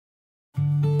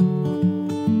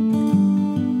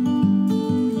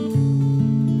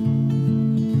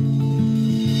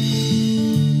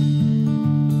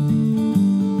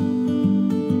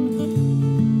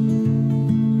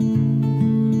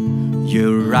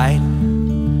right,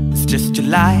 it's just a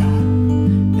lie.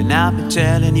 And I've been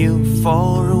telling you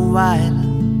for a while,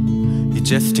 you're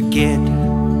just a kid,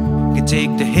 can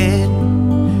take the hit.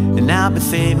 And I've been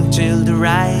saving till the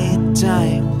right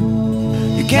time.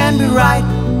 You can't be right,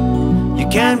 you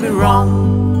can't be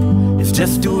wrong, it's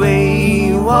just the way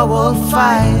you all will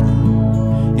fight.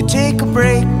 You take a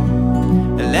break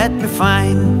and let me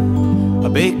find a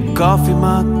big coffee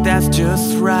mug that's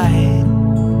just right.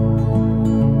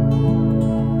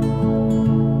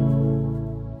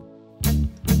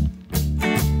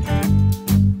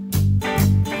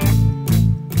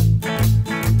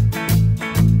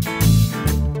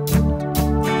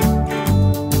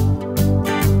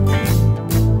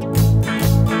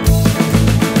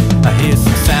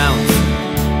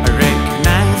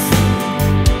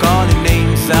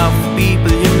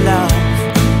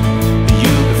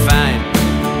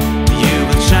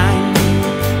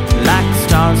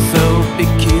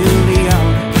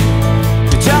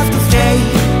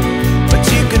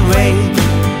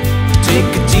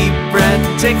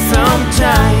 Take some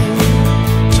time.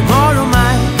 Tomorrow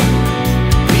might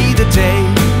be the day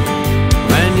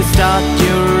when you start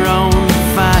your own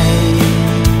fight.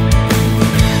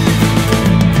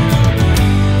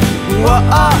 Whoa,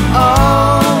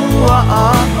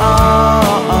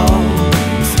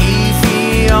 it's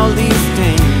easy, all these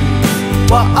things.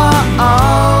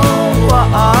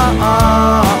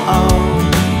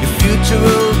 Your future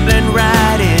will blend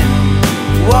right in.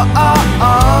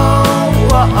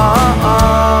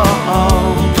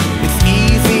 It's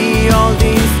easy, all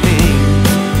these things.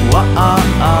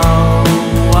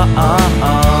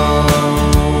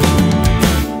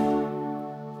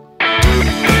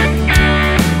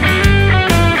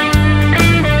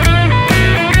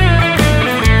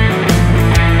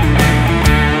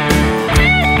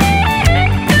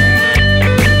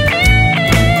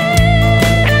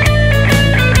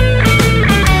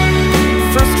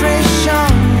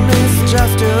 Frustration is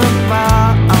just a bar.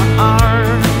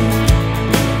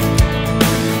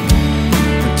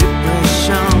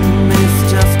 Depression is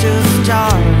just a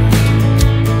start.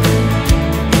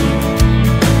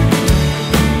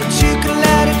 But you can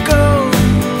let it go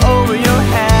over your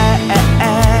head.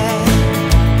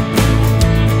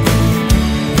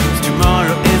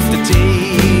 Tomorrow is the day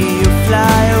you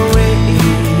fly away.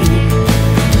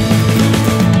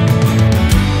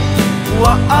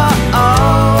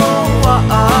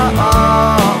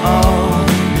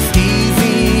 It's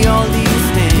easy, all these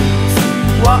things.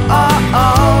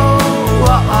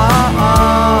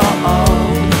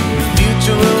 Your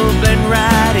future will blend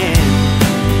right in.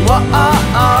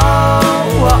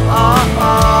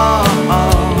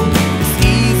 It's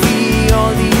easy,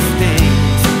 all these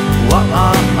things.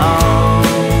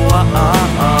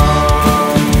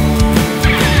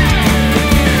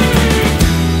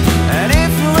 And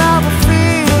if you ever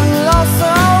feel lost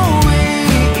so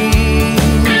weak,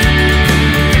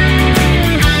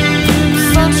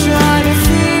 sunshine is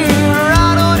here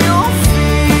right on your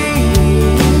feet.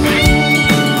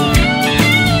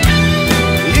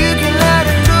 You can let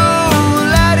it go,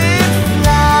 let it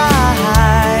fly,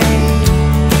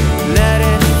 let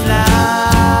it fly,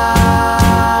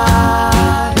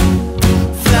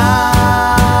 fly,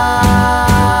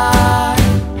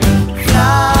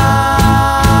 fly.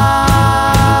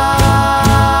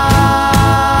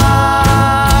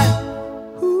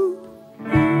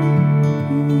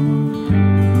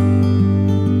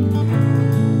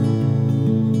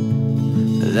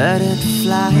 Let it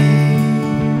fly,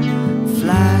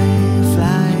 fly,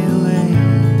 fly away.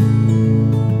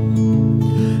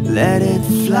 Let it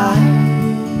fly,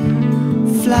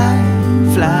 fly,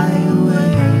 fly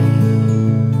away.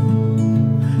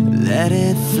 Let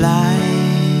it fly.